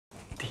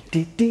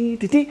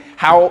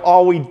How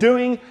are we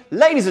doing?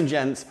 Ladies and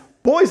gents,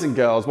 boys and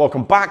girls,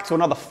 welcome back to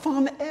another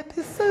fun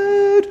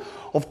episode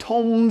of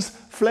Tom's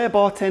Flair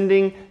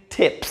Bartending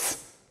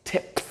Tips.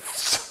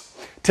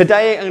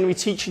 Today I'm going to be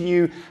teaching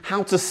you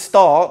how to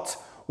start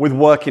with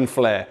working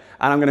flair,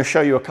 and I'm going to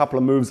show you a couple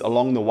of moves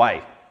along the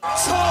way.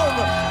 Tom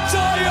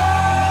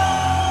Dyer!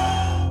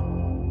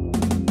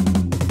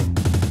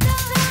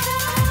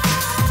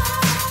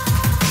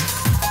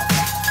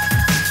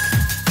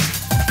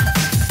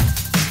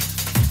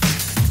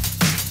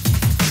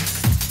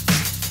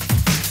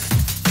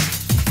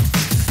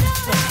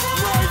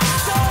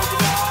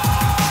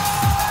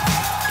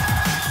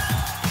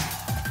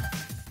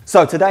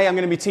 So today I'm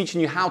going to be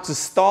teaching you how to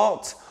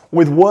start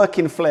with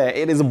working flair.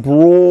 It is a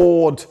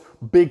broad,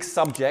 big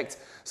subject.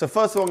 So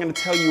first of all, I'm going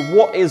to tell you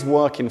what is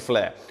working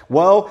flair.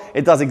 Well,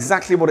 it does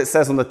exactly what it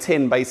says on the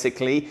tin,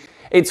 basically.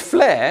 It's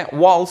flair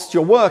whilst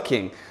you're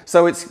working.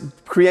 So it's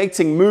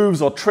creating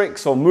moves or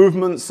tricks or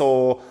movements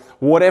or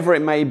whatever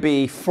it may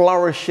be,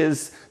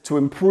 flourishes to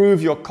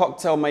improve your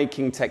cocktail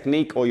making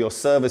technique or your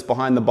service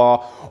behind the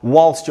bar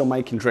whilst you're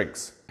making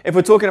drinks. If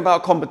we're talking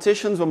about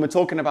competitions, when we're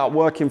talking about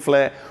working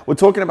flair, we're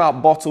talking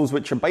about bottles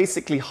which are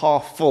basically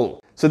half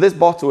full. So this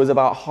bottle is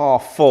about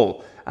half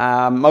full.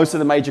 Most of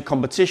the major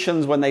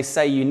competitions, when they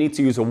say you need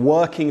to use a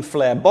working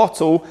flair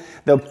bottle,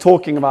 they're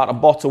talking about a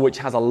bottle which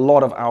has a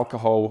lot of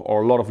alcohol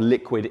or a lot of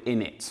liquid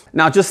in it.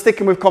 Now, just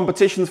sticking with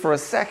competitions for a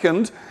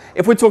second,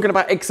 if we're talking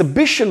about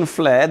exhibition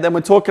flair, then we're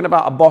talking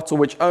about a bottle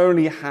which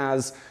only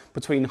has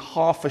between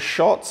half a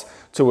shot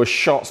to a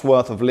shot's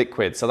worth of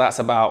liquid. So that's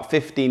about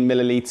 15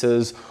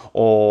 milliliters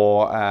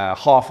or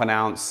half an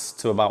ounce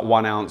to about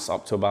 1 ounce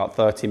up to about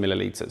 30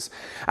 milliliters.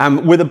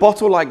 With a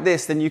bottle like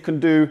this, then you can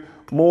do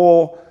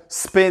more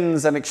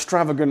spins and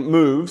extravagant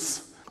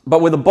moves. But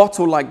with a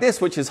bottle like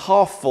this, which is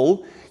half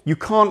full, you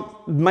can't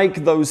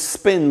make those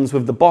spins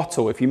with the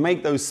bottle. If you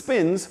make those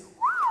spins,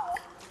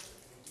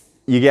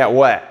 you get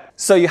wet.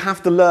 So you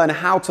have to learn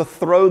how to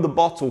throw the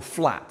bottle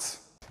flat.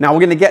 Now we're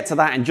going to get to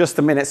that in just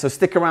a minute, so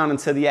stick around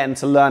until the end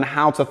to learn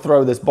how to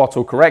throw this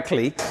bottle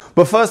correctly.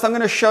 But first I'm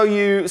going to show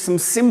you some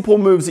simple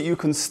moves that you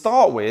can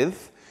start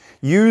with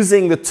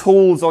using the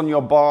tools on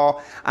your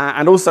bar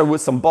and also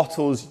with some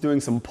bottles,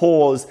 doing some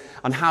pours,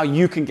 and how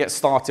you can get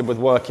started with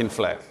working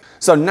flair.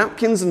 So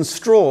napkins and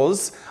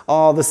straws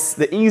are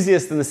the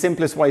easiest and the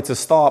simplest way to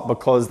start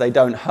because they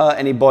don't hurt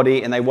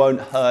anybody and they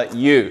won't hurt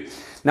you.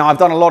 Now, I've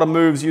done a lot of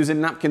moves using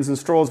napkins and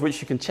straws,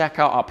 which you can check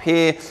out up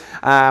here,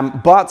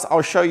 but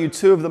I'll show you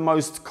two of the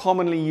most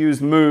commonly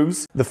used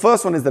moves. The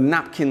first one is the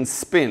napkin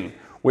spin,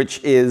 which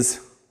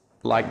is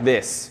like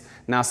this.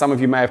 Now, some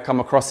of you may have come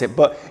across it,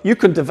 but you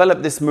can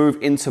develop this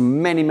move into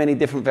many, many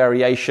different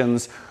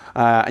variations,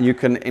 and you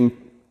can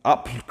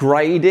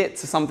upgrade it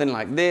to something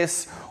like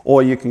this,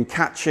 or you can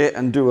catch it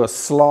and do a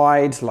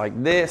slide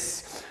like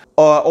this,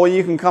 or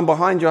you can come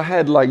behind your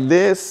head like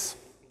this.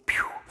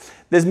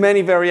 There's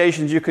many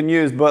variations you can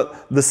use,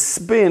 but the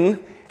spin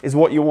is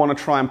what you want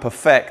to try and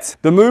perfect.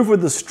 The move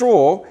with the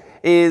straw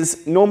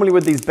is normally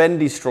with these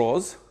bendy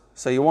straws.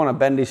 So you want a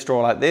bendy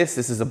straw like this.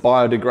 This is a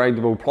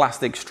biodegradable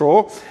plastic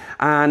straw.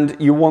 And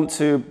you want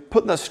to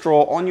put the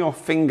straw on your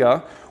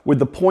finger with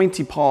the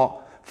pointy part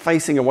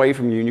facing away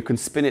from you, and you can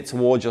spin it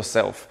towards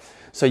yourself.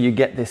 So you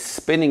get this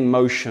spinning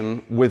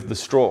motion with the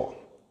straw.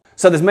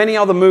 So there's many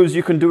other moves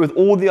you can do with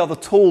all the other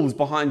tools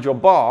behind your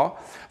bar,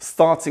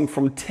 starting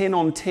from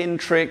tin-on-tin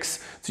tricks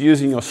to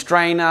using your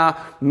strainer,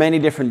 many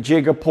different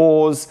jigger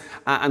pours,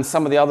 and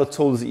some of the other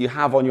tools that you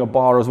have on your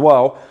bar as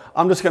well.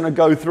 I'm just going to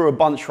go through a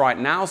bunch right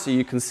now so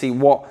you can see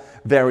what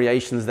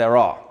variations there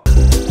are.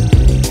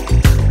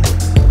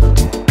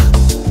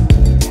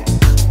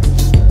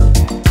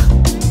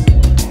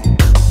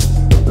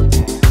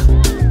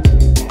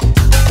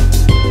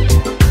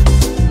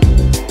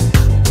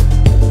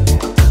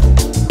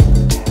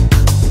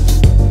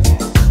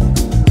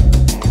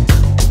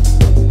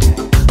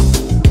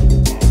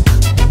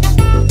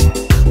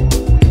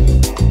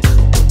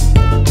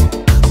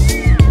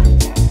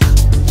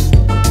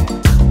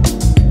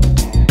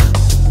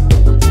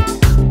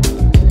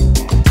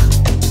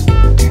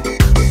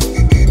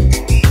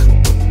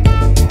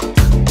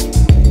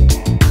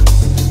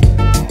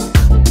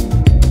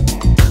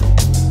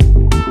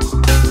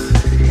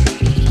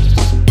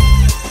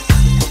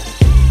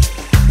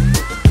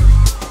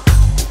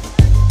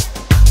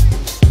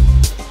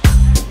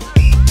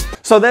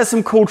 So there's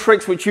some cool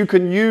tricks which you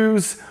can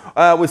use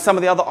with some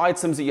of the other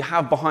items that you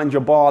have behind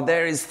your bar.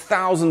 There is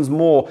thousands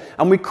more,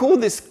 and we call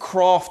this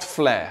craft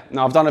flair.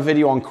 Now, I've done a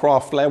video on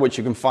craft flair, which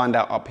you can find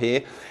out up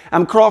here.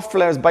 And craft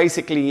flair is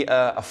basically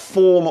a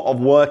form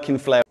of working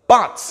flair.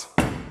 But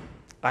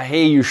I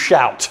hear you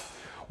shout,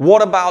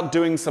 what about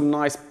doing some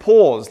nice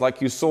pours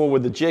like you saw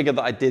with the jigger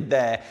that I did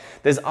there?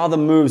 There's other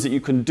moves that you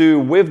can do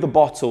with the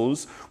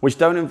bottles which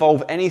don't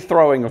involve any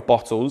throwing of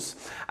bottles,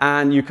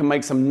 and you can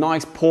make some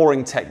nice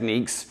pouring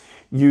techniques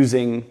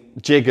using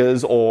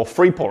jiggers or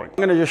free pouring. I'm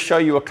going to just show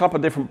you a couple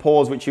of different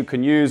pours which you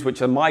can use,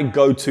 which are my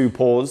go-to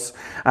pours.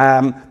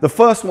 The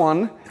first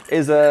one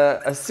is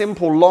a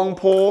simple long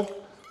pour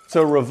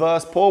to a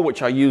reverse pour,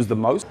 which I use the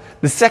most.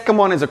 The second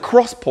one is a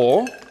cross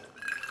pour,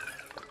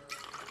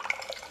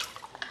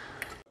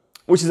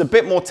 which is a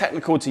bit more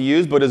technical to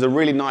use, but is a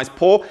really nice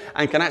pour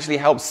and can actually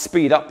help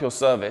speed up your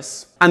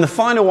service. And the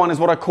final one is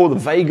what I call the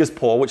Vegas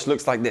pour, which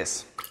looks like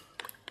this.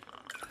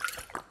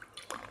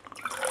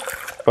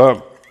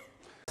 Boom.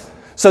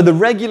 So the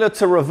regular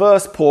to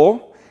reverse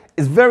pour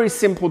is very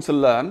simple to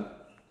learn.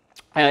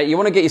 You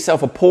want to get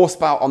yourself a pour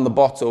spout on the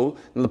bottle,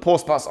 and the pour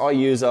spouts I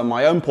use are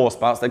my own pour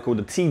spouts. They're called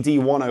the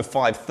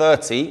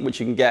TD10530, which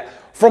you can get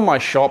from my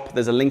shop.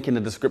 There's a link in the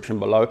description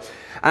below.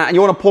 And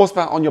you want a pour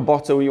spout on your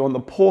bottle. You want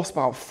the pour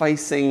spout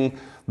facing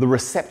the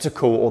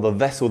receptacle or the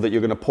vessel that you're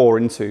going to pour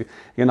into. You're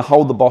going to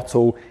hold the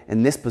bottle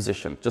in this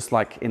position, just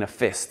like in a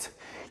fist.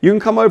 You can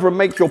come over and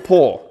make your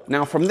pour.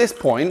 Now from this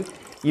point,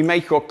 you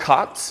make your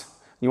cut.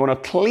 You want a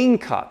clean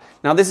cut.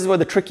 Now this is where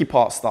the tricky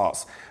part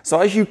starts.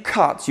 So as you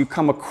cut, you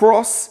come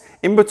across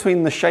in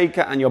between the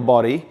shaker and your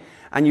body,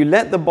 and you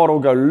let the bottle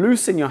go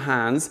loose in your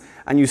hands,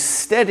 and you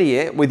steady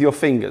it with your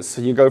fingers.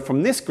 So you go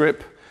from this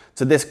grip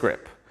to this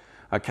grip,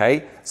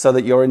 okay? So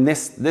that you're in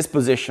this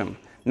position.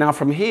 Now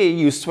from here,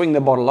 you swing the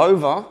bottle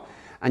over,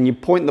 and you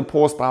point the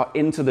pour spout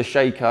into the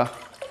shaker,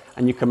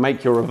 and you can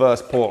make your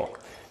reverse pour.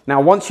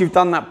 Now once you've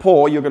done that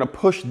pour, you're gonna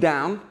push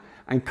down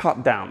and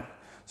cut down.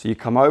 So you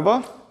come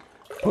over,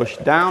 push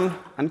down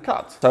and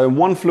cut. So in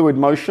one fluid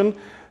motion,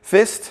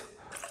 fist,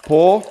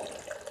 pour,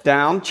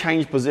 down,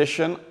 change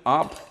position,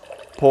 up,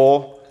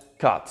 pour,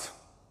 cut.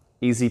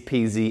 Easy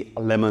peasy,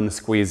 lemon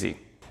squeezy.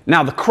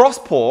 Now the cross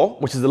pour,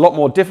 which is a lot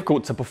more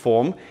difficult to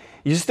perform,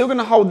 you're still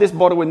gonna hold this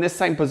bottle in this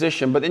same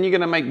position, but then you're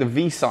gonna make the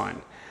V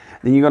sign.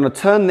 Then you're gonna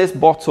turn this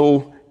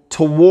bottle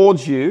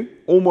towards you,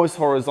 almost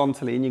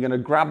horizontally, and you're gonna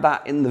grab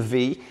that in the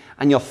V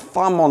and your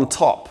thumb on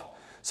top.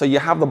 So you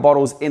have the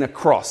bottles in a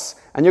cross.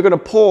 And you're gonna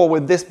pour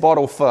with this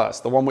bottle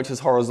first, the one which is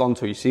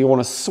horizontal. So you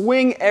wanna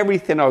swing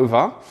everything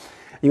over.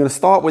 You're going to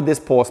start with this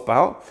pour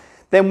spout.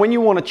 Then when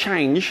you want to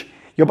change,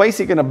 you're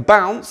basically going to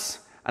bounce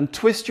and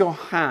twist your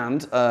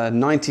hand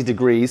 90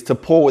 degrees to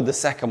pour with the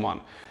second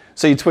one.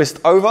 So you twist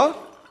over,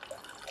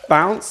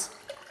 bounce,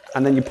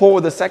 and then you pour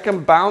with the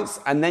second, bounce,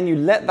 and then you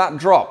let that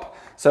drop.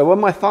 So where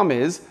my thumb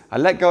is, I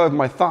let go of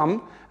my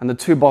thumb and the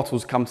two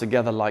bottles come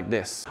together like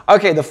this.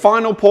 Okay, the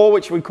final pour,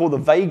 which we call the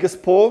Vegas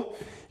pour,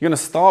 you're going to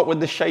start with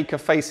the shaker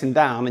facing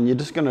down and you're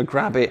just going to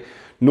grab it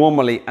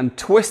normally and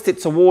twist it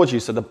towards you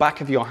so the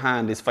back of your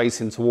hand is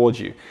facing towards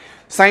you.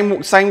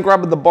 Same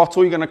grab of the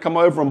bottle, you're going to come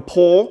over and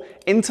pour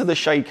into the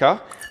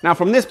shaker. Now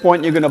from this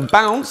point you're going to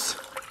bounce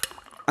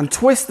and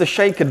twist the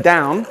shaker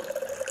down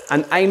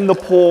and aim the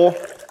pour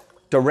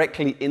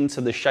directly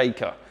into the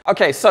shaker.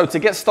 Okay, so to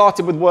get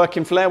started with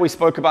working FLAIR, we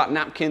spoke about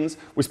napkins,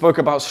 we spoke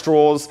about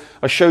straws,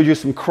 I showed you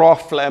some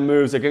craft FLAIR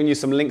moves, I've given you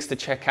some links to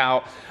check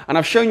out, and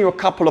I've shown you a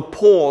couple of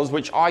pours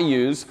which I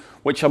use,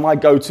 which are my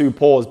go-to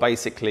pours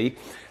basically.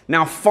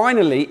 Now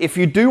finally, if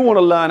you do want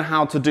to learn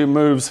how to do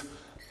moves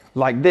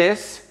like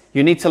this,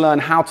 you need to learn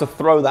how to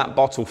throw that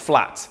bottle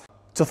flat.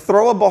 To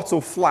throw a bottle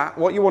flat,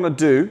 what you want to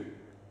do,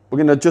 we're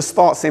going to just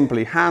start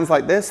simply. Hands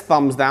like this,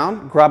 thumbs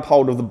down, grab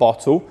hold of the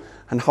bottle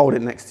and hold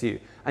it next to you.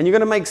 And you're going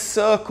to make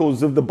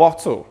circles of the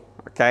bottle,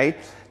 okay?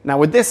 Now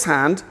with this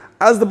hand,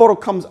 as the bottle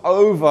comes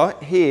over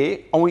here,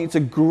 I want you to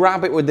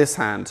grab it with this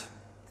hand,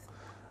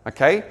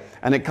 okay?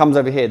 And it comes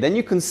over here. Then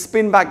you can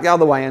spin back the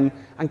other way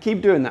and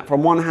keep doing that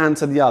from one hand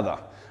to the other.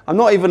 I'm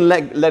not even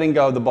letting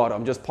go of the bottle,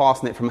 I'm just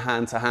passing it from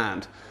hand to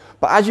hand.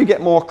 But as you get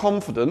more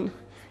confident,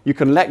 you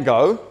can let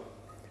go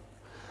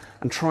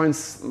and try and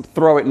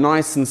throw it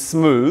nice and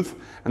smooth,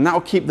 and that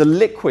will keep the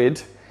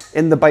liquid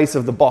in the base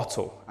of the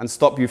bottle and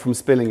stop you from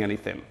spilling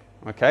anything,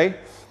 okay?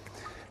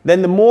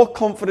 Then the more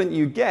confident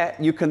you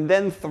get, you can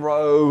then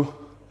throw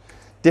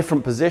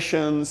different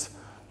positions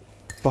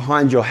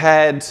behind your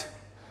head,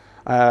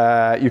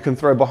 you can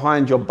throw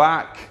behind your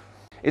back.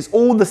 It's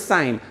all the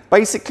same.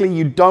 Basically,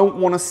 you don't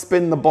want to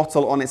spin the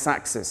bottle on its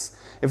axis.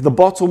 If the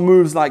bottle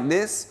moves like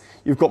this,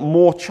 you've got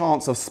more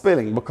chance of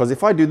spilling, because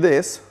if I do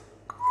this,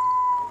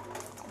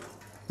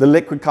 the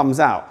liquid comes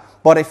out.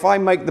 But if I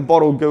make the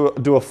bottle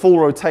do a full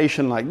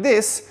rotation like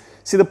this,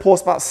 see the pour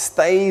spout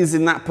stays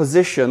in that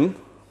position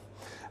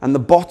and the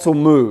bottle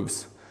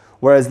moves.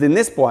 Whereas in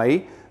this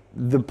way,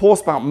 the pour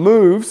spout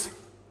moves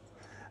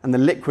and the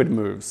liquid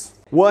moves.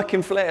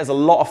 Working FLAIR is a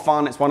lot of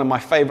fun. It's one of my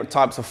favorite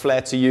types of FLAIR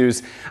to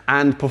use,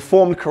 and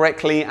performed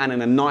correctly and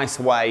in a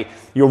nice way,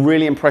 you'll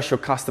really impress your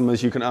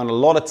customers. You can earn a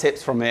lot of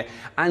tips from it.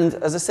 And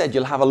as I said,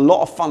 you'll have a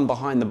lot of fun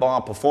behind the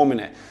bar performing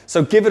it.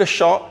 So give it a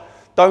shot.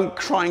 Don't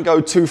try and go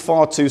too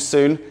far too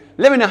soon.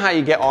 Let me know how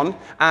you get on.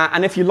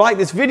 And if you like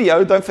this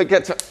video, don't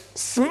forget to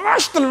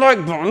smash the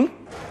like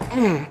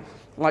button.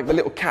 Like the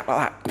little cat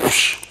like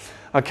that.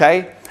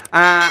 Okay?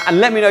 And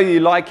let me know you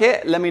like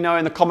it. Let me know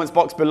in the comments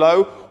box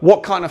below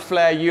what kind of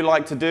FLAIR you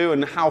like to do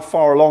and how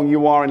far along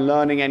you are in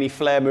learning any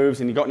FLAIR moves.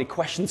 And you got any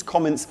questions,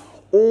 comments,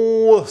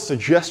 or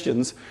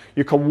suggestions,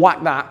 you can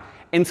whack that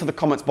into the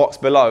comments box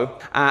below.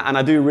 And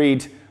I do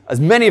read as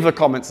many of the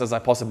comments as I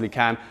possibly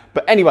can.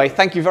 But anyway,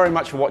 thank you very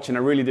much for watching. I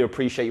really do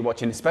appreciate you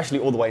watching, especially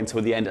all the way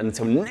until the end. And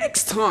until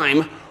next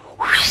time.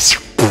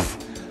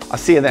 I'll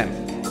see you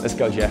then. Let's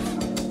go, Jeff.